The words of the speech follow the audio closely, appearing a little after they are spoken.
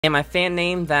And my fan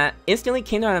name that instantly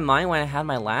came to my mind when I had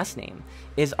my last name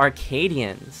is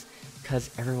Arcadians, because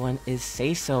everyone is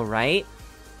say-so, right?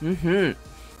 With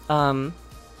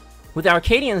the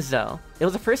Arcadians though, it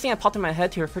was the first thing that popped in my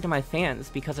head to refer to my fans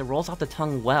because it rolls off the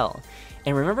tongue well.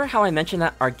 And remember how I mentioned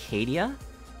that Arcadia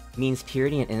means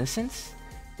purity and innocence?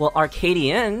 Well,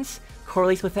 Arcadians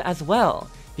correlates with it as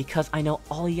well, because I know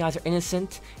all you guys are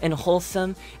innocent and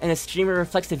wholesome, and the streamer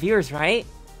reflects the viewers, right?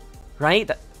 Right?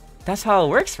 That's how it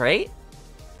works, right?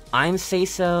 I'm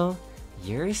say-so,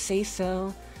 you're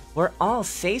say-so, we're all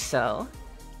say-so.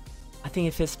 I think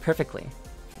it fits perfectly.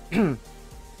 Of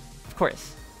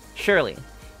course, surely,